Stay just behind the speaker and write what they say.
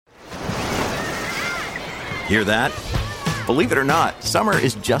Hear that? Believe it or not, summer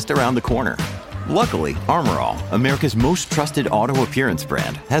is just around the corner. Luckily, Armor All, America's most trusted auto appearance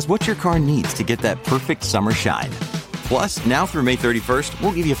brand, has what your car needs to get that perfect summer shine. Plus, now through May 31st,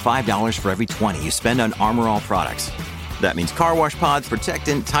 we'll give you $5 for every $20 you spend on Armor All products. That means car wash pods,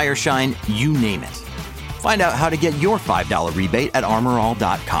 protectant, tire shine, you name it. Find out how to get your $5 rebate at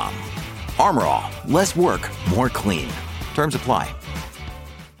armorall.com. Armor All, less work, more clean. Terms apply.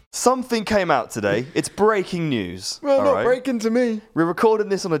 Something came out today. It's breaking news. Well, not breaking to me. We're recording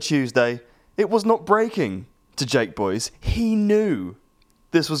this on a Tuesday. It was not breaking to Jake Boys. He knew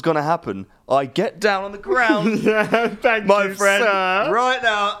this was going to happen. I get down on the ground, Thank my you, friend, sir. right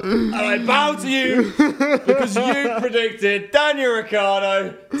now, and I bow to you because you predicted Daniel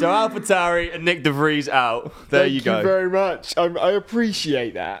Ricciardo to AlphaTauri and Nick De Vries out. There you go. Thank you very much. I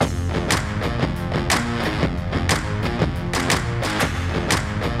appreciate that.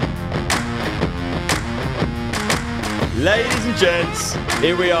 Ladies and gents,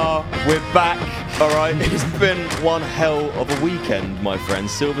 here we are. We're back. All right, it's been one hell of a weekend, my friends.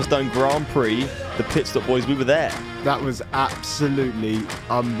 Silverstone Grand Prix, the Pit Stop Boys, we were there. That was absolutely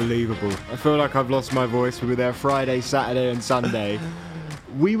unbelievable. I feel like I've lost my voice. We were there Friday, Saturday and Sunday.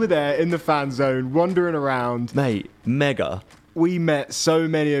 We were there in the fan zone, wandering around. Mate, mega. We met so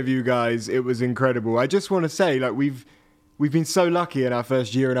many of you guys. It was incredible. I just want to say, like, we've been so lucky in our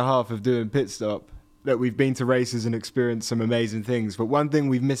first year and a half of doing Pit Stop that we've been to races and experienced some amazing things. But one thing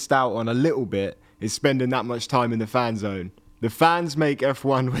we've missed out on a little bit is spending that much time in the fan zone. The fans make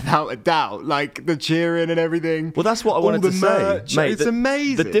F1 without a doubt, like the cheering and everything. Well, that's what I wanted to say, mate. It's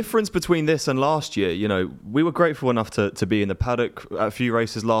amazing. The difference between this and last year, you know, we were grateful enough to be in the paddock at a few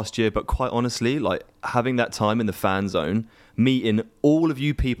races last year, but quite honestly, like having that time in the fan zone, meeting all of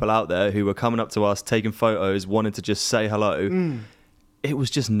you people out there who were coming up to us, taking photos, wanting to just say hello. It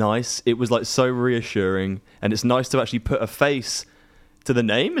was just nice. It was like so reassuring, and it's nice to actually put a face to the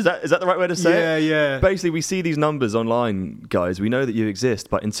name. Is that the right way to say it? Yeah. Basically, we see these numbers online, guys. We know that you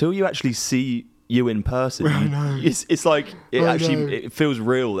exist, but until you actually see you in person, it's like it feels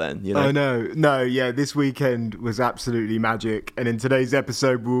real then, you know? I know. No, yeah, this weekend was absolutely magic. And in today's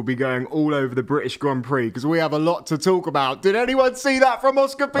episode, we'll be going all over the British Grand Prix because we have a lot to talk about. Did anyone see that from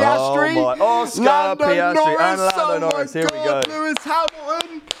Oscar Piastri? Oh, my. Oscar Piastri and Lando Norris. Here we go. Lewis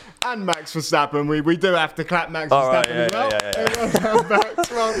Hamilton and Max Verstappen. We do have to clap Max Verstappen as well.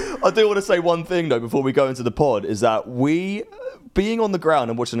 Yeah. I do want to say one thing, though, before we go into the pod, is that being on the ground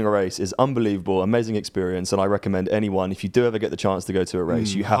and watching a race is unbelievable, amazing experience, and I recommend anyone, if you do ever get the chance to go to a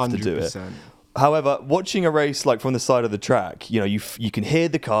race, you have 100%. To do it. However, watching a race like from the side of the track, you know, you can hear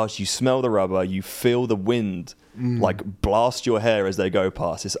the cars, you smell the rubber, you feel the wind like blast your hair as they go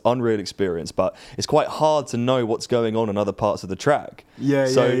past. It's an unreal experience, but it's quite hard to know what's going on in other parts of the track. Yeah.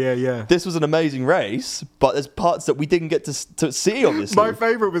 This was an amazing race, but there's parts that we didn't get to see, obviously. My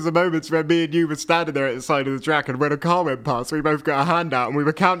favourite was the moments when me and you were standing there at the side of the track, and when a car went past, we both got a hand out and we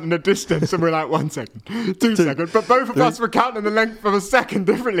were counting the distance, and we're like, 1 second, 2 seconds, but both of us were counting the length of a second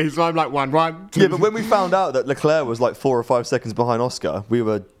differently, so I'm like, 1, 2. Yeah, but when we found out that Leclerc was like 4 or 5 seconds behind Oscar, we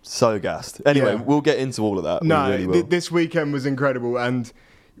were so gassed. Anyway, we'll get into all of that. No, this weekend was incredible, and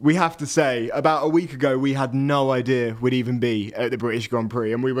we have to say, about a week ago, we had no idea we'd even be at the British Grand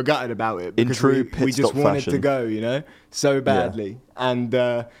Prix, and we were gutted about it because we just wanted to go, you know, so badly. Yeah. And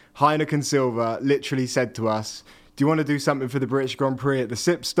Heineken Silver literally said to us, do you want to do something for the British Grand Prix at the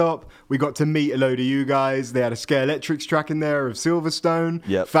Sip Stop? We got to meet a load of you guys. They had a Scare Electrics track in there of Silverstone.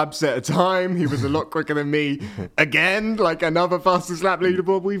 Yep. Fab set a time. He was a lot quicker than me. Again, like another fastest lap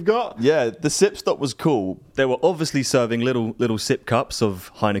leaderboard we've got. Yeah, the Sip Stop was cool. They were obviously serving little sip cups of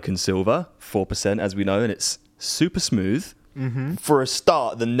Heineken Silver, 4% as we know, and it's super smooth. Mm-hmm. For a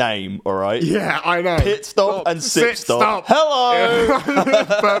start, the name, all right? Yeah, I know. Pit Stop and Sip Stop. Hello!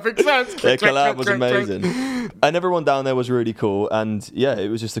 Yeah. Perfect sense. Their collab was amazing. And everyone down there was really cool. And yeah, it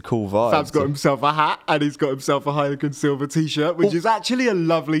was just a cool vibe. Fab's got himself a hat and he's got himself a Heineken Silver t-shirt, which is actually a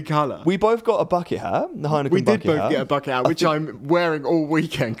lovely colour. We both got a bucket hat, the Heineken bucket hat. We did both get a bucket hat, which I'm wearing all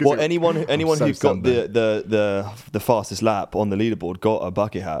weekend. Well, anyone who got the fastest lap on the leaderboard got a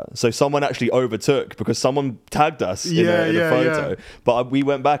bucket hat. So someone actually overtook because someone tagged us in a photo. Yeah. But we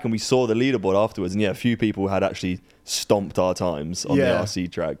went back and we saw the leaderboard afterwards, and a few people had actually stomped our times on the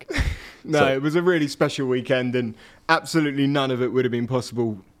RC track. It was a really special weekend, and absolutely none of it would have been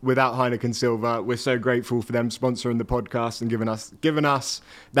possible without Heineken Silver. We're so grateful for them sponsoring the podcast and giving us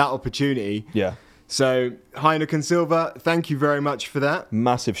that opportunity. Yeah. So Heineken Silver, thank you very much for that.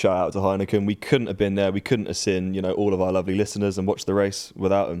 Massive shout out to Heineken. We couldn't have been there. We couldn't have seen, all of our lovely listeners and watched the race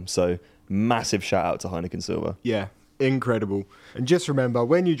without them. So massive shout out to Heineken Silver. Yeah. incredible. And just remember,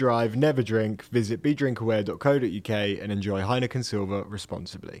 when you drive, never drink. Visit bedrinkaware.co.uk and enjoy Heineken Silver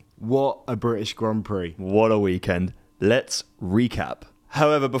responsibly. What a British Grand Prix. What a weekend. Let's recap.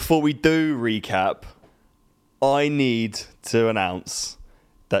 However, before we do recap, I need to announce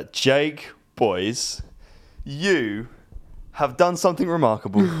that Jake, boys, you have done something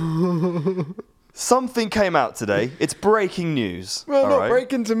remarkable. Something came out today. It's breaking news. Well, not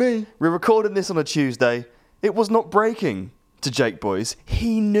breaking to me. We're recording this on a Tuesday. It was not breaking to Jake, boys.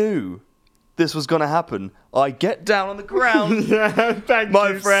 He knew this was going to happen. I get down on the ground, thank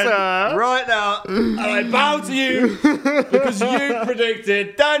my you, friend, sir. right now, and I bow to you because you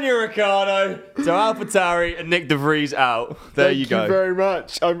predicted Daniel Ricciardo to AlphaTauri and Nick De Vries out. There you go. Thank you very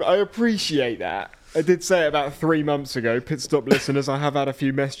much. I appreciate that. I did say it about 3 months ago. Pit Stop listeners, I have had a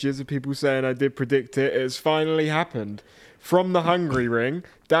few messages of people saying I did predict it. It has finally happened. From the Hungary ring,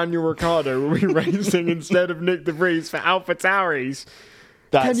 Daniel Ricciardo will be racing instead of Nick De Vries for AlphaTauris.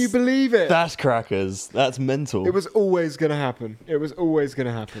 Can you believe it? That's crackers. That's mental. It was always going to happen. It was always going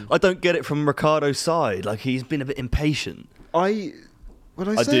to happen. I don't get it from Ricciardo's side. Like, he's been a bit impatient. I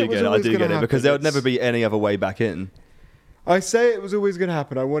do get it because there would never be any other way back in. I say it was always going to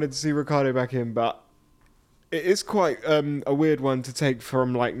happen. I wanted to see Ricciardo back in, but it is quite a weird one to take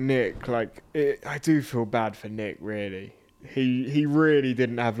from like Nick. I do feel bad for Nick, really. He really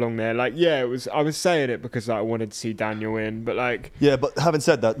didn't have long there. I was saying it because I wanted to see Daniel in, but but having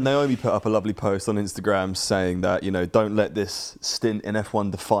said that, Naomi put up a lovely post on Instagram saying that, don't let this stint in F1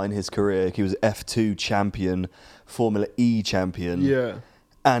 define his career. He was F2 champion, Formula E champion. Yeah.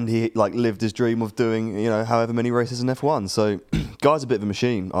 And he lived his dream of doing, however many races in F1. So, guy's a bit of a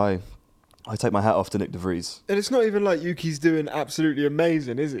machine. I take my hat off to Nick De Vries. And it's not even like Yuki's doing absolutely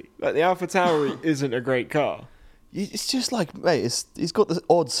amazing, is he? Like, the AlphaTauri isn't a great car. It's just mate, he's got the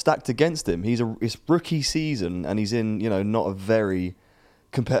odds stacked against him. It's rookie season, and he's in, not a very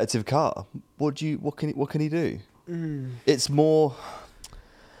competitive car. What can he do? It's more,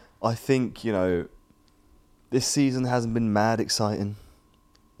 I think, this season hasn't been mad exciting.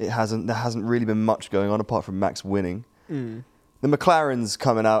 There hasn't really been much going on apart from Max winning. The McLaren's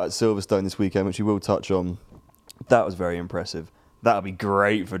coming out at Silverstone this weekend, which we will touch on. That was very impressive. That would be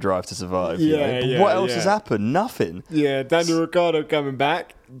great for Drive to Survive. What else has happened? Nothing. Yeah, Daniel Ricciardo coming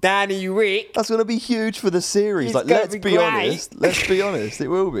back. Danny Ric. That's going to be huge for the series. Let's be honest. Let's be honest. It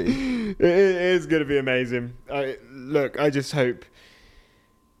will be. It is going to be amazing. I just hope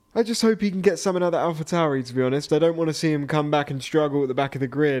he can get some another AlphaTauri, to be honest. I don't want to see him come back and struggle at the back of the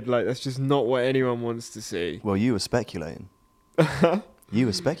grid. That's just not what anyone wants to see. Well, you were speculating. You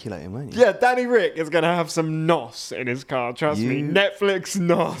were speculating, weren't you? Yeah, Danny Ric is going to have some NOS in his car. Trust me. Netflix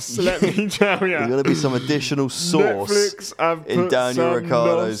NOS, let me tell you. There's going to be some additional sauce in Daniel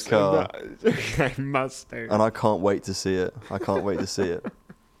Ricciardo's car. They must do. And I can't wait to see it.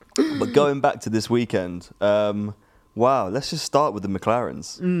 But going back to this weekend, wow, let's just start with the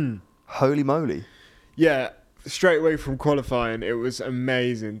McLarens. Holy moly. Yeah, straight away from qualifying, it was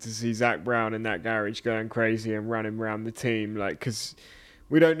amazing to see Zach Brown in that garage going crazy and running around the team. Because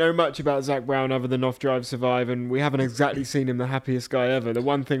we don't know much about Zach Brown other than Off Drive Survive, and we haven't exactly seen him the happiest guy ever. The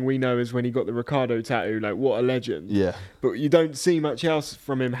one thing we know is when he got the Ricciardo tattoo, what a legend. Yeah. But you don't see much else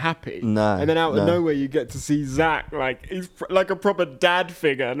from him happy. No. And then out of nowhere, you get to see Zach, he's like a proper dad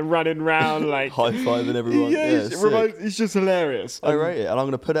figure and running around, high-fiving everyone. He's just hilarious. I rate it, and I'm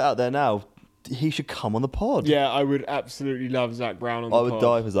going to put it out there now. He should come on the pod. Yeah, I would absolutely love Zach Brown on the pod. I would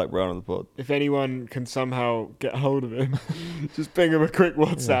die for Zach Brown on the pod. If anyone can somehow get hold of him, just ping him a quick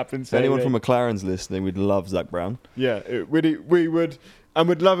WhatsApp and say... Anyone from McLaren's listening, we'd love Zach Brown. Yeah, we would, and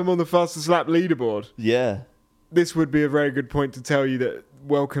we'd love him on the fastest lap leaderboard. Yeah. This would be a very good point to tell you that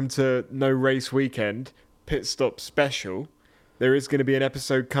welcome to No Race Weekend, Pit Stop Special. There is going to be an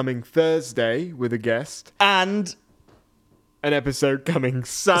episode coming Thursday with a guest. And... an episode coming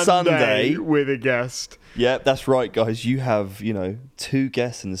Sunday with a guest. Yeah, that's right, guys. You have, 2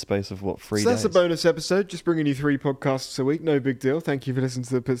 guests in the space of, 3 days? So that's a bonus episode, just bringing you 3 podcasts a week. No big deal. Thank you for listening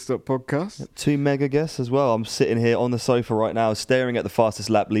to the Pit Stop podcast. 2 mega guests as well. I'm sitting here on the sofa right now, staring at the fastest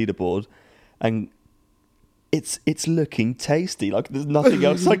lap leaderboard, and it's looking tasty. There's nothing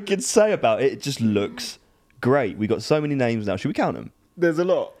else I can say about it. It just looks great. We got so many names now. Should we count them? There's a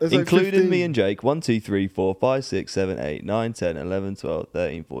lot. There's including me and Jake. 1, 2, 3, 4, 5, 6, 7, 8, 9, 10, 11, 12,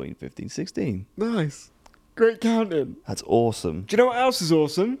 13, 14, 15, 16. Nice. Great counting. That's awesome. Do you know what else is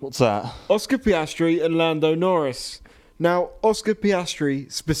awesome? What's that? Oscar Piastri and Lando Norris. Now, Oscar Piastri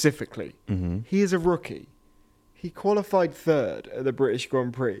specifically, he is a rookie. He qualified 3rd at the British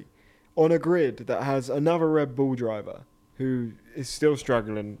Grand Prix on a grid that has another Red Bull driver who is still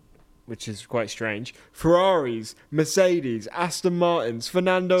struggling which is quite strange. Ferraris, Mercedes, Aston Martins,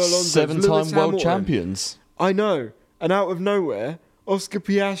 Fernando Alonso, 7-time world champions. I know. And out of nowhere, Oscar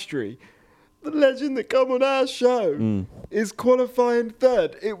Piastri, the legend that come on our show, is qualifying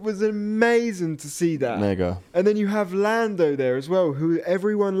third. It was amazing to see that. Mega. And then you have Lando there as well, who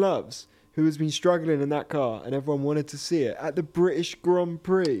everyone loves, who has been struggling in that car, and everyone wanted to see it at the British Grand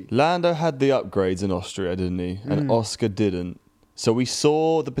Prix. Lando had the upgrades in Austria, didn't he? And Oscar didn't. So we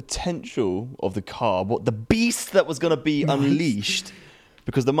saw the potential of the car, what the beast that was going to be unleashed,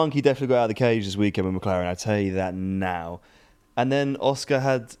 because the monkey definitely got out of the cage this weekend with McLaren, I'll tell you that now. And then Oscar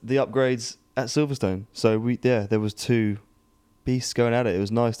had the upgrades at Silverstone. So there was two beasts going at it. It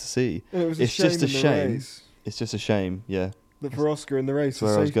was nice to see. It's just a shame. It's just a shame, yeah. That for Oscar in the race,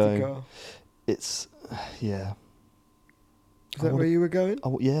 that's the safety car. It's, yeah. Is that where you were going? I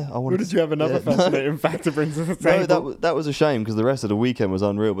wanted. Or did you have another fascinating fact to bring to the table? No, that was a shame because the rest of the weekend was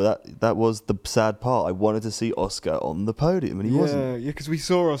unreal. But that was the sad part. I wanted to see Oscar on the podium, and he wasn't. Yeah, because we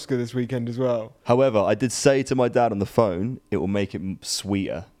saw Oscar this weekend as well. However, I did say to my dad on the phone, it will make it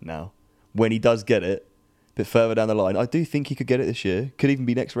sweeter now when he does get it. A bit further down the line, I do think he could get it this year. Could even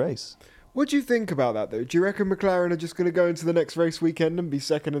be next race. What do you think about that, though? Do you reckon McLaren are just going to go into the next race weekend and be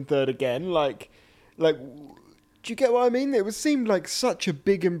second and third again? Like. Do you get what I mean? It seemed like such a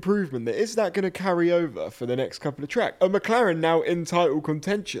big improvement. Is that going to carry over for the next couple of tracks? Are McLaren now in title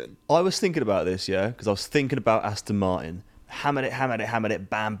contention? I was thinking about this, because I was thinking about Aston Martin. Hammered it,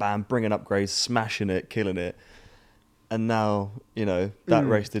 bam, bam, bringing upgrades, smashing it, killing it. And now, that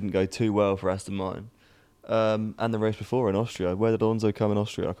race didn't go too well for Aston Martin. And the race before in Austria. Where did Alonso come in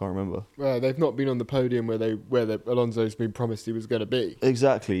Austria? I can't remember. Well, they've not been on the podium where Alonso's been promised he was going to be.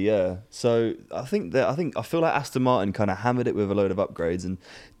 Exactly, yeah. So I feel like Aston Martin kind of hammered it with a load of upgrades and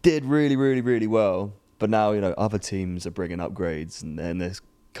did really, really, really well. But now, other teams are bringing upgrades and then they're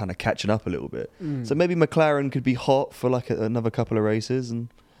kind of catching up a little bit. So maybe McLaren could be hot for like another couple of races and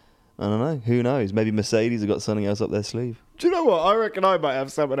I don't know. Who knows? Maybe Mercedes have got something else up their sleeve. Do you know what? I reckon I might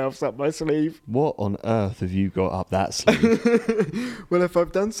have something else up my sleeve. What on earth have you got up that sleeve? Well, if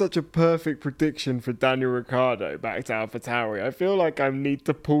I've done such a perfect prediction for Daniel Ricciardo back to AlphaTauri, I feel like I need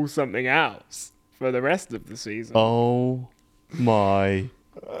to pull something else for the rest of the season. Oh my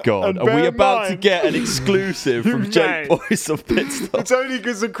God. Are we about to get an exclusive from Jake Boyce of Pit Stop? It's only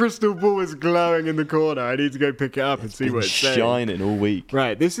because the crystal ball is glowing in the corner. I need to go pick it up and see what it's saying. Shining all week.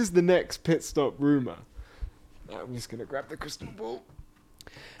 Right, this is the next pit stop rumour. I'm just going to grab the crystal ball.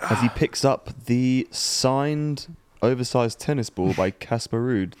 As he picks up the signed oversized tennis ball by Casper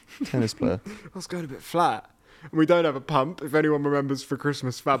Ruud, tennis player. I was going a bit flat. And we don't have a pump. If anyone remembers, for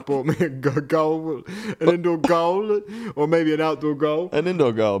Christmas, Fab bought me a goal, an indoor goal, or maybe an outdoor goal. An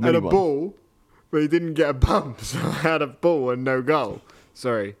indoor goal, and a ball, but he didn't get a pump, so I had a ball and no goal.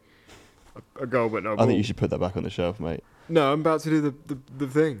 Sorry. A goal but no ball. I think you should put that back on the shelf, mate. No, I'm about to do the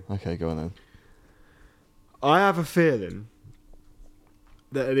thing. Okay, go on then. I have a feeling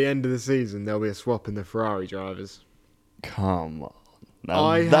that at the end of the season, there'll be a swap in the Ferrari drivers. Come on.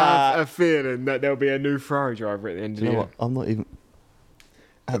 I have a feeling that there'll be a new Ferrari driver at the end of the year. What? I'm not even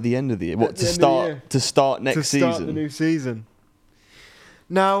at the end of the year. What, to start next season? To start the new season.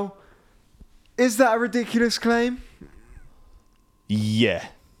 Now, is that a ridiculous claim? Yeah.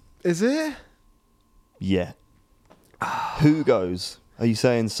 Is it? Yeah. Who goes? Are you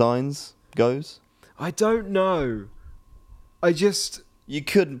saying Sainz goes? I don't know. You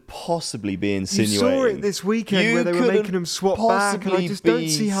couldn't possibly be insinuating. You saw it this weekend where they were making him swap back, and I just don't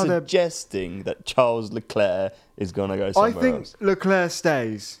see how they're suggesting that Charles Leclerc is going to go somewhere else. I think Leclerc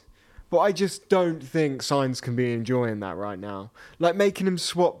stays, but I just don't think Sainz can be enjoying that right now. Like making him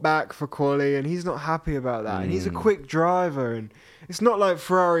swap back for quali, and he's not happy about that. And he's a quick driver, and it's not like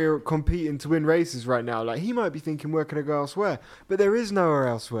Ferrari are competing to win races right now. Like he might be thinking, where can I go elsewhere? But there is nowhere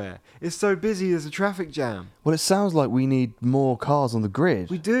elsewhere. It's so busy, there's a traffic jam. Well, it sounds like we need more cars on the grid.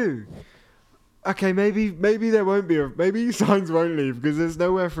 We do. Okay, maybe there won't be maybe Sainz won't leave because there's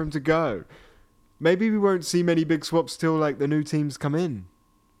nowhere for him to go. Maybe we won't see many big swaps till like the new teams come in.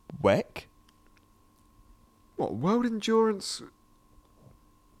 WEC? What, World Endurance?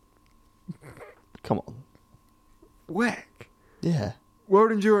 Come on. WEC? Yeah.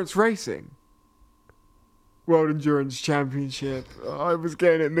 World Endurance Racing? World Endurance Championship. I was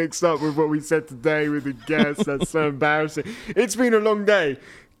getting it mixed up with what we said today with the guests. That's so embarrassing. It's been a long day.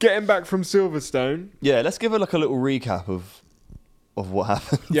 Getting back from Silverstone. Yeah, let's give a little recap of what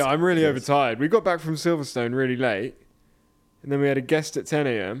happened. Yeah, I'm really overtired. We got back from Silverstone really late. And then we had a guest at 10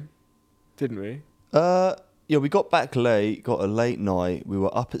 a.m. Didn't we? Yeah, we got back late, got a late night. We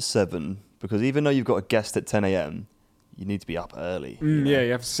were up at 7 because even though you've got a guest at 10 a.m., you need to be up early. Yeah,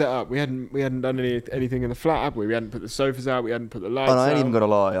 you have to set up. We hadn't done anything in the flat, have we? We hadn't put the sofas out. We hadn't put the lights out. And I ain't even gonna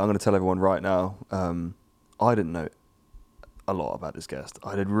lie. I'm gonna tell everyone right now. I didn't know a lot about this guest.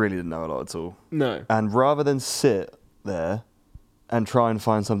 Really didn't know a lot at all. No. And rather than sit there and try and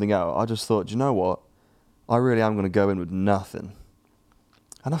find something out, I just thought, do you know what? I really am gonna go in with nothing.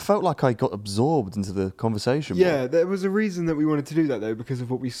 And I felt like I got absorbed into the conversation. Yeah, there was a reason that we wanted to do that, though, because of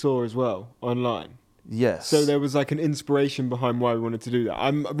what we saw as well online. Yes. So there was like an inspiration behind why we wanted to do that.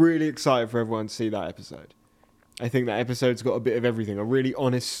 I'm really excited for everyone to see that episode. I think that episode's got a bit of everything, a really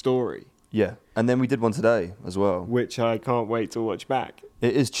honest story. Yeah, and then we did one today as well. Which I can't wait to watch back.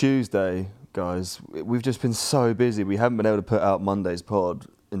 It is Tuesday, guys. We've just been so busy. We haven't been able to put out Monday's pod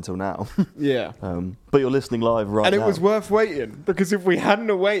until now. Yeah. But you're listening live right now. And it was worth waiting, because if we hadn't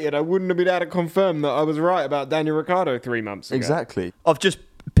have waited, I wouldn't have been able to confirm that I was right about Danny Ricciardo 3 months ago. Exactly. I've just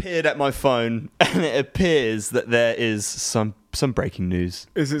peered at my phone, and it appears that there is some breaking news.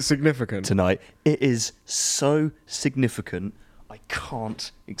 Is it significant? Tonight. It is so significant, I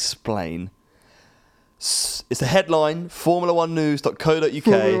can't explain. It's a headline, Formula1News.co.uk.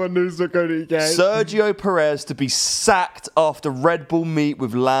 Formula1News.co.uk. Sergio Perez to be sacked after Red Bull meet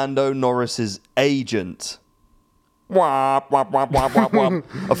with Lando Norris's agent. A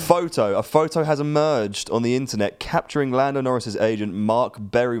photo has emerged on the internet capturing Lando Norris's agent Mark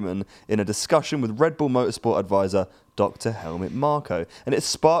Berryman in a discussion with Red Bull Motorsport advisor Dr. Helmut Marko, and it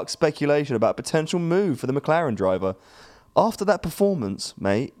sparked speculation about a potential move for the McLaren driver. After that performance,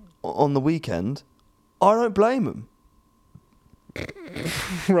 mate, on the weekend, I don't blame him.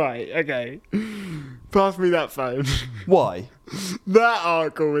 Right, okay. Pass me that phone. Why? That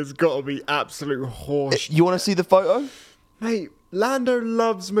article has got to be absolute horse. You want to see the photo? Mate, Lando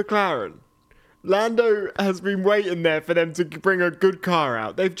loves McLaren. Lando has been waiting there for them to bring a good car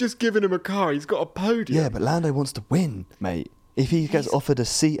out. They've just given him a car. He's got a podium. Yeah, but Lando wants to win, mate. If he gets offered a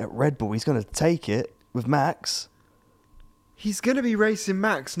seat at Red Bull, he's going to take it with Max. He's going to be racing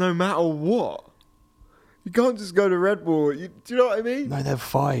Max no matter what. You can't just go to Red Bull. Do you know what I mean? No, they'll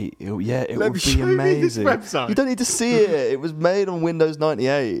fight. It would be amazing. You don't need to see it. It was made on Windows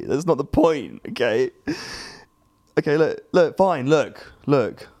 98. That's not the point, okay? Okay, look, fine, look.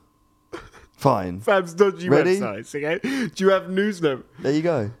 Fine. Fab's dodgy Ready? websites, okay? Do you have Newsnum? There you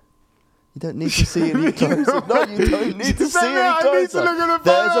go. You don't need to see any closer. No, you don't need to see any closer.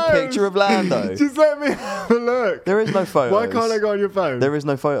 There's a picture of Lando. Just let me have a look. There is no photos. Why can't I go on your phone? There is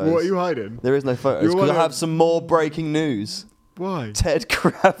no photos. What are you hiding? There is no photos. Because I have some more breaking news. Why? Ted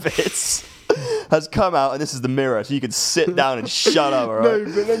Kravitz has come out, and this is the Mirror, so you can sit down and shut up, alright?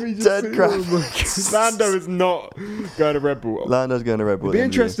 No, but let me just Ted Kravitz. Lando is not going to Red Bull. Lando's going to Red Bull. It'd be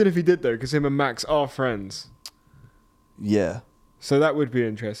interesting if he did, though, because him and Max are friends. Yeah. So that would be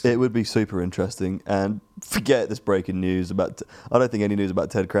interesting. It would be super interesting. And forget this breaking news about... I don't think any news about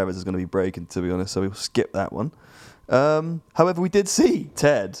Ted Kravitz is going to be breaking, to be honest, so we'll skip that one. However, we did see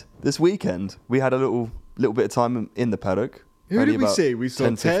Ted this weekend. We had a little bit of time in the paddock. Who did we see? We saw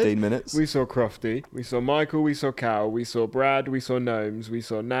 10, Ted, 15 minutes. We saw Crofty, we saw Michael, we saw Cal, we saw Brad, we saw Gnomes, we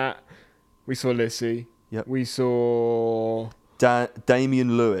saw Nat, we saw Lissy, Yep. we saw...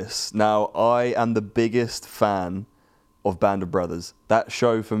 Damian Lewis. Now, I am the biggest fan of Band of Brothers. That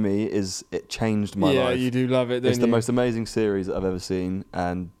show for me it changed my life. Yeah, you do love it, don't you? It's the most amazing series that I've ever seen,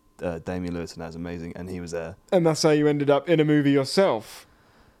 and Damian Lewis and that is amazing, and he was there. And that's how you ended up in a movie yourself,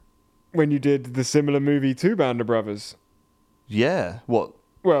 when you did the similar movie to Band of Brothers. Yeah. What?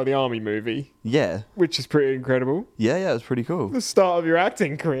 Well, the Army movie. Yeah. Which is pretty incredible. Yeah, it was pretty cool. The start of your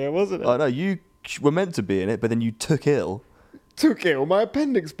acting career, wasn't it? I know, you were meant to be in it, but then you took ill. Took ill, my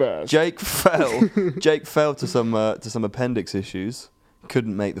appendix burst. Jake fell to some appendix issues.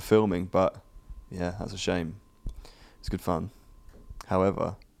 Couldn't make the filming, but yeah, that's a shame. It's good fun.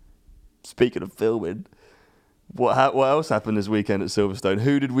 However, speaking of filming, what else happened this weekend at Silverstone?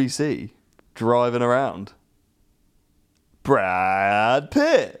 Who did we see driving around? Brad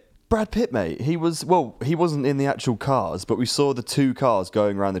Pitt. Brad Pitt, mate. He wasn't in the actual cars, but we saw the two cars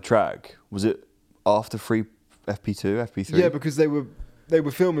going around the track. Was it after FP2, FP3? Yeah, because they were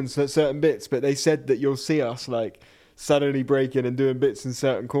filming certain bits, but they said that you'll see us like suddenly breaking and doing bits in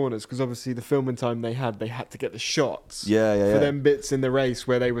certain corners, because obviously the filming time they had to get the shots. Yeah. For them bits in the race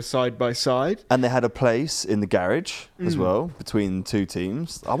where they were side by side. And they had a place in the garage as well between two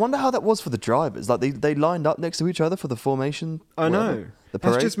teams. I wonder how that was for the drivers. Like they lined up next to each other for the formation. I know. The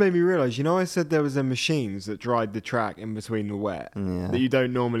parade. That's just made me realise, I said there was machines that dried the track in between the wet that you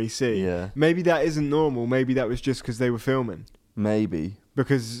don't normally see. Yeah. Maybe that isn't normal. Maybe that was just because they were filming. Maybe.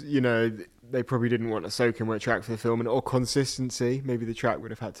 Because, they probably didn't want a soaking wet track for the filming, or consistency. Maybe the track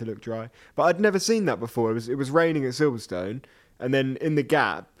would have had to look dry. But I'd never seen that before. It was raining at Silverstone, and then in the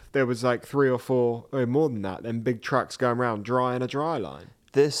gap there was like 3 or 4, or more than that, then big trucks going around dry in a dry line.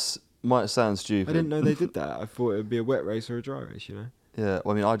 This might sound stupid. I didn't know they did that. I thought it would be a wet race or a dry race, you know? Yeah,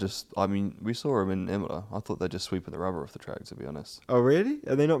 well, I mean, we saw them in Imola. I thought they're just sweeping the rubber off the track, to be honest. Oh, really?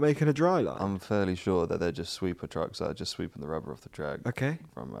 Are they not making a dry line? I'm fairly sure that they're just sweeper trucks that are just sweeping the rubber off the track. Okay.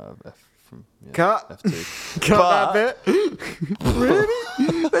 From Cut. F2. Cut that bit.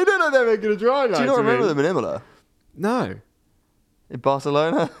 Really? They don't know they're making a dry line. Do you not remember them in Imola? No. In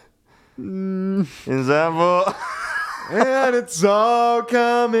Barcelona? In Zandvoort? And it's all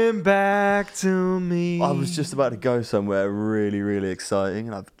coming back to me. I was just about to go somewhere really, really exciting,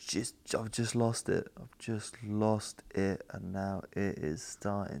 and I've just lost it. I've just lost it, and now it is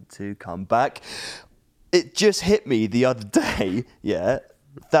starting to come back. It just hit me the other day,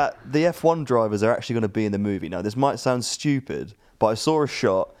 that the F1 drivers are actually going to be in the movie. Now, this might sound stupid, but I saw a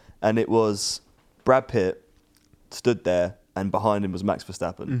shot, and it was Brad Pitt stood there, and behind him was Max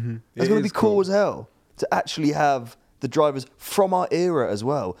Verstappen. Mm-hmm. It's going to be cool as hell to actually have the drivers from our era as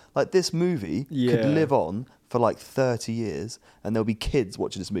well. Like, this movie could live on for like 30 years, and there'll be kids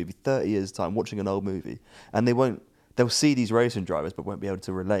watching this movie 30 years' time, watching an old movie, and they'll see these racing drivers but won't be able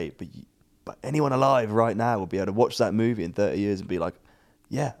to relate. But anyone alive right now will be able to watch that movie in 30 years and be like,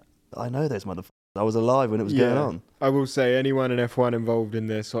 yeah, I know those motherfuckers. I was alive when it was going on. I will say, anyone in F1 involved in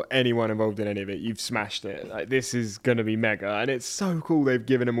this, or anyone involved in any of it, you've smashed it. Like, this is going to be mega, and it's so cool they've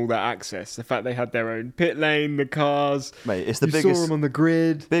given them all that access. The fact they had their own pit lane, the cars. Mate, it's the biggest. biggest. Saw them on the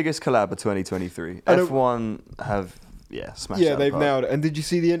grid. Biggest collab of 2023. F1 have smashed. Yeah, they've nailed it. And did you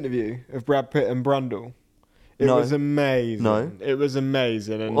see the interview of Brad Pitt and Brundle? It was amazing. No. It was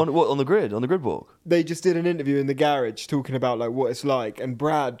amazing. And on the grid? On the grid walk? They just did an interview in the garage talking about like what it's like. And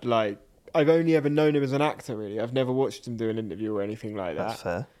Brad, like, I've only ever known him as an actor, really. I've never watched him do an interview or anything like that. That's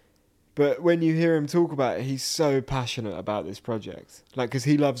fair. But when you hear him talk about it, he's so passionate about this project. Like, because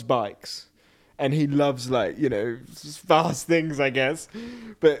he loves bikes. And he loves, like, you know, fast things, I guess.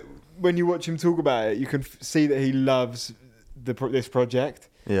 But when you watch him talk about it, you can see that he loves this project.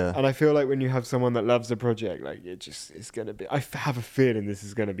 Yeah. And I feel like when you have someone that loves a project, like, it's going to be... I have a feeling this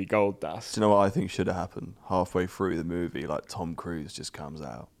is going to be gold dust. Do you know what I think should have happened? Halfway through the movie, like, Tom Cruise just comes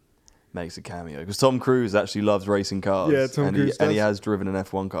out, makes a cameo. Because Tom Cruise actually loves racing cars. Yeah, Tom Cruise does. And he has driven an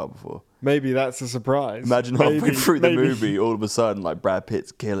F1 car before. Maybe that's a surprise. Imagine halfway through the movie, all of a sudden, like, Brad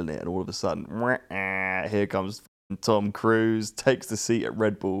Pitt's killing it, and all of a sudden, here comes Tom Cruise, takes the seat at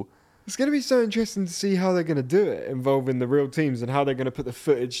Red Bull. It's going to be so interesting to see how they're going to do it, involving the real teams, and how they're going to put the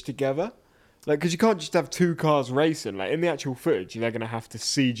footage together. Like, because you can't just have 2 cars racing. Like, in the actual footage, they're going to have to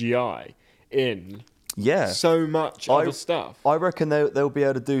CGI in so much other stuff. I reckon they'll be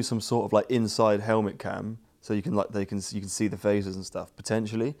able to do some sort of like inside helmet cam, so you can see the faces and stuff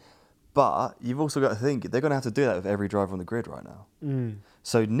potentially. But you've also got to think they're going to have to do that with every driver on the grid right now. Mm.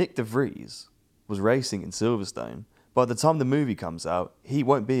 So Nick de Vries was racing in Silverstone. By the time the movie comes out, he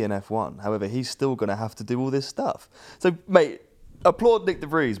won't be in F1. However, he's still going to have to do all this stuff. So, mate, applaud Nick de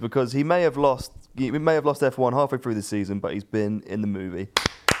Vries, because he may have lost F1 halfway through the season, but he's been in the movie.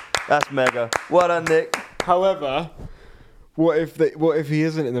 That's mega. Well done, Nick. However, what if he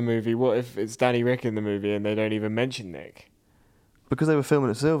isn't in the movie? What if it's Danny Ric in the movie and they don't even mention Nick? Because they were filming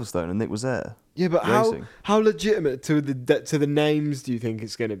at Silverstone and Nick was there. Yeah, but how legitimate to the names do you think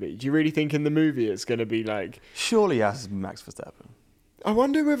it's going to be? Do you really think in the movie it's going to be like... Surely it has to be Max Verstappen. I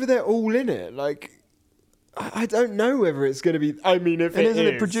wonder whether they're all in it. Like, I don't know whether it's going to be... I mean, if isn't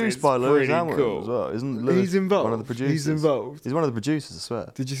it produced by Lewis Hamilton as well? Isn't Lewis He's involved. one of the producers? He's involved. He's one of the producers, I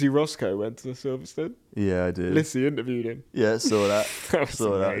swear. Did you see Roscoe went to Silverstone? Yeah, I did. Lissy interviewed him. Yeah, saw that.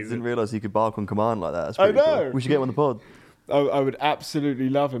 Saw that. I didn't realise he could bark on command like that. That's pretty know. Cool. We should get him on the pod. I would absolutely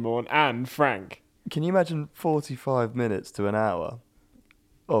love him on, and Frank. Can you imagine 45 minutes to an hour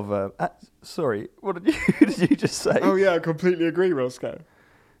of... sorry, who did you just say? Oh yeah, I completely agree, Roscoe.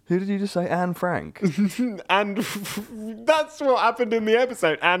 Who did you just say? Anne Frank? And that's what happened in the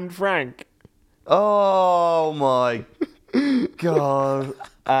episode, Anne Frank. Oh my God.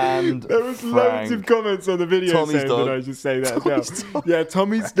 And there was Frank. Loads of comments on the video Tommy's saying dog. that I should say that as well. Yeah,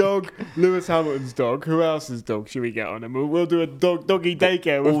 Tommy's dog, Lewis Hamilton's dog. Who else's dog should we get on? And we'll do a doggy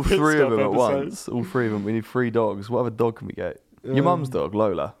daycare with all pit 3 of them stop at episodes. once. All 3 of them. We need 3 dogs. What other dog can we get? Your mum's dog,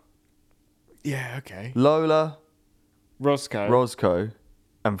 Lola. Yeah, okay. Lola, Roscoe,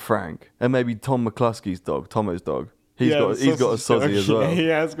 and Frank, and maybe Tom McCluskey's dog, Tomo's dog. He's got a sozzy as well. He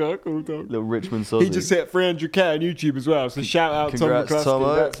has got a cool dog. Little Richmond sozzy. He just hit 300k on YouTube as well. So shout out Congrats, Tom McCluskey.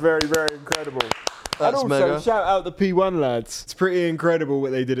 Tomo. That's very, very incredible. And also, mega. shout out the P1 lads. It's pretty incredible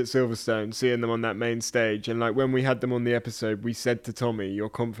what they did at Silverstone, seeing them on that main stage. And like when we had them on the episode, we said to Tommy, your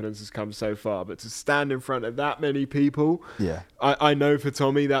confidence has come so far. But to stand in front of that many people, yeah, I know for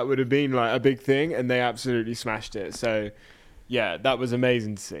Tommy that would have been like a big thing, and they absolutely smashed it. So yeah, that was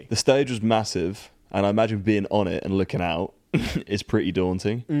amazing to see. The stage was massive, and I imagine being on it and looking out is pretty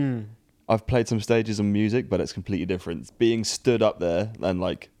daunting. I've played some stages on music, but it's completely different. Being stood up there and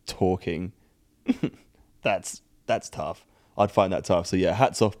like talking, that's tough. I'd find that tough. So yeah,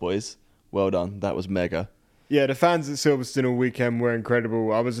 hats off, boys. Well done. That was mega. Yeah, the fans at Silverstone all weekend were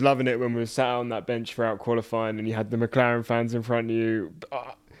incredible. I was loving it when we were sat on that bench throughout qualifying and you had the McLaren fans in front of you.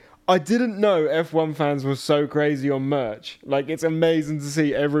 I didn't know F1 fans were so crazy on merch. Like, it's amazing to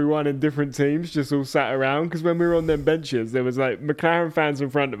see everyone in different teams just all sat around, because when we were on them benches, there was like McLaren fans in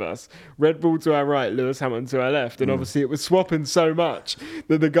front of us, Red Bull to our right, Lewis Hamilton to our left, and obviously it was swapping so much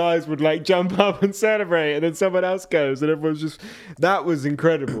that the guys would like jump up and celebrate, and then someone else goes, and everyone's just... That was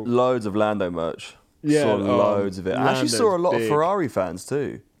incredible. Loads of Lando merch. Yeah, saw loads of it. I actually saw a lot of Ferrari fans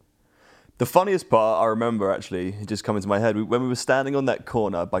too. The funniest part I remember, actually, it just come into my head, when we were standing on that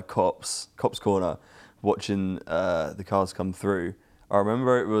corner by Cops Corner, watching the cars come through. I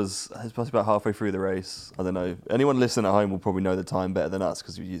remember it was about halfway through the race. I don't know. Anyone listening at home will probably know the time better than us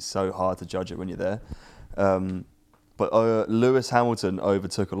because it's so hard to judge it when you're there. But Lewis Hamilton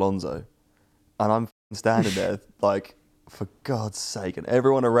overtook Alonso, and I'm standing there like, for God's sake, and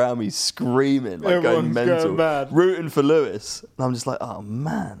everyone around me screaming, like Everyone's going mental, going mad. rooting for Lewis. And I'm just like, oh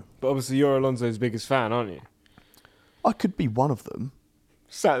man. But obviously you're Alonso's biggest fan, aren't you? I could be one of them.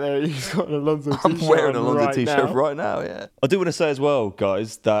 Sat there, you've got an Alonso t-shirt. I'm wearing an Alonso t-shirt now. right now, yeah. I do want to say as well,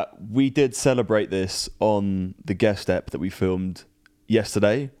 guys, that we did celebrate this on the guest ep that we filmed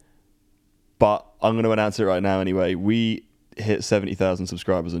yesterday, but I'm going to announce it right now anyway. We hit 70,000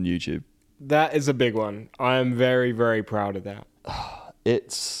 subscribers on YouTube. That is a big one. I am very, very proud of that.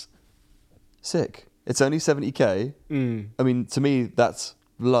 It's sick. It's only 70k. I mean, to me, that's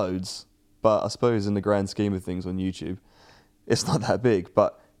loads, but I suppose in the grand scheme of things on YouTube, it's not that big,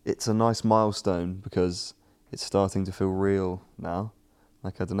 but it's a nice milestone because it's starting to feel real now.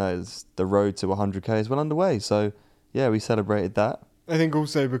 Like, I don't know, the road to 100k is well underway. So, yeah, we celebrated that. I think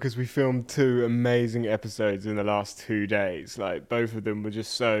also because we filmed 2 amazing episodes in the last 2 days. Like, both of them were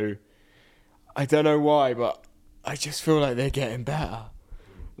just so... I don't know why, but I just feel like they're getting better.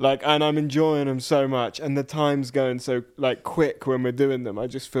 Like, and I'm enjoying them so much, and the time's going so like quick when we're doing them. I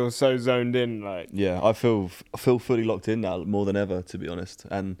just feel so zoned in. Like, yeah, I feel fully locked in now, more than ever, to be honest,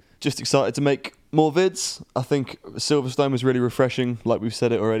 and just excited to make more vids. I think Silverstone was really refreshing, like we've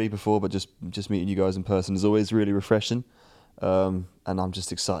said it already before, but just meeting you guys in person is always really refreshing. And I'm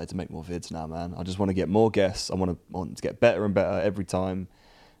just excited to make more vids now, man. I just want to get more guests. I want to get better and better every time,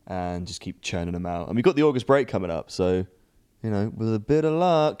 and just keep churning them out. And we've got the August break coming up, so, you know, with a bit of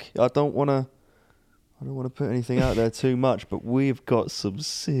luck, I don't want to put anything out there too much, but we've got some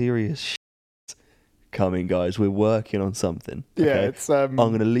serious shit coming, guys. We're working on something. Okay? yeah, it's I'm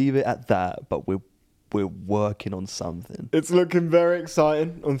going to leave it at that, but we're working on something. It's looking very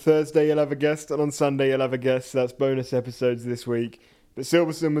exciting. On Thursday you'll have a guest, and on Sunday you'll have a guest. That's bonus episodes this week. But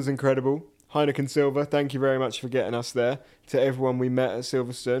Silverstone was incredible. Heineken Silver, thank you very much for getting us there. To everyone we met at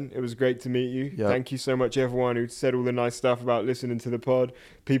Silverstone, it was great to meet you. Yep. Thank you so much, everyone who said all the nice stuff about listening to the pod.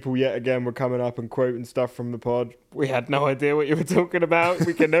 People yet again were coming up and quoting stuff from the pod. We had no idea what you were talking about.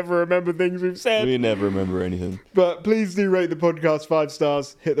 We can never remember things we've said. We never remember anything. But please do rate the podcast 5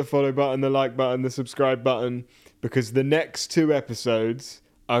 stars, hit the follow button, the like button, the subscribe button, because the next 2 episodes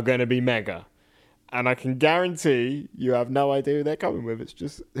are going to be mega. And I can guarantee you have no idea who they're coming with. It's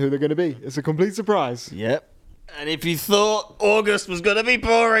just who they're going to be. It's a complete surprise. Yep. And if you thought August was going to be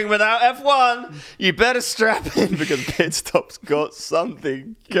boring without F1, you better strap in because Pit Stop's got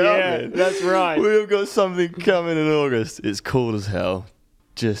something coming. Yeah, that's right. We've got something coming in August. It's cool as hell.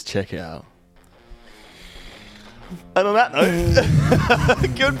 Just check it out. And on that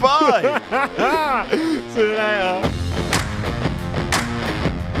note, goodbye. See you later.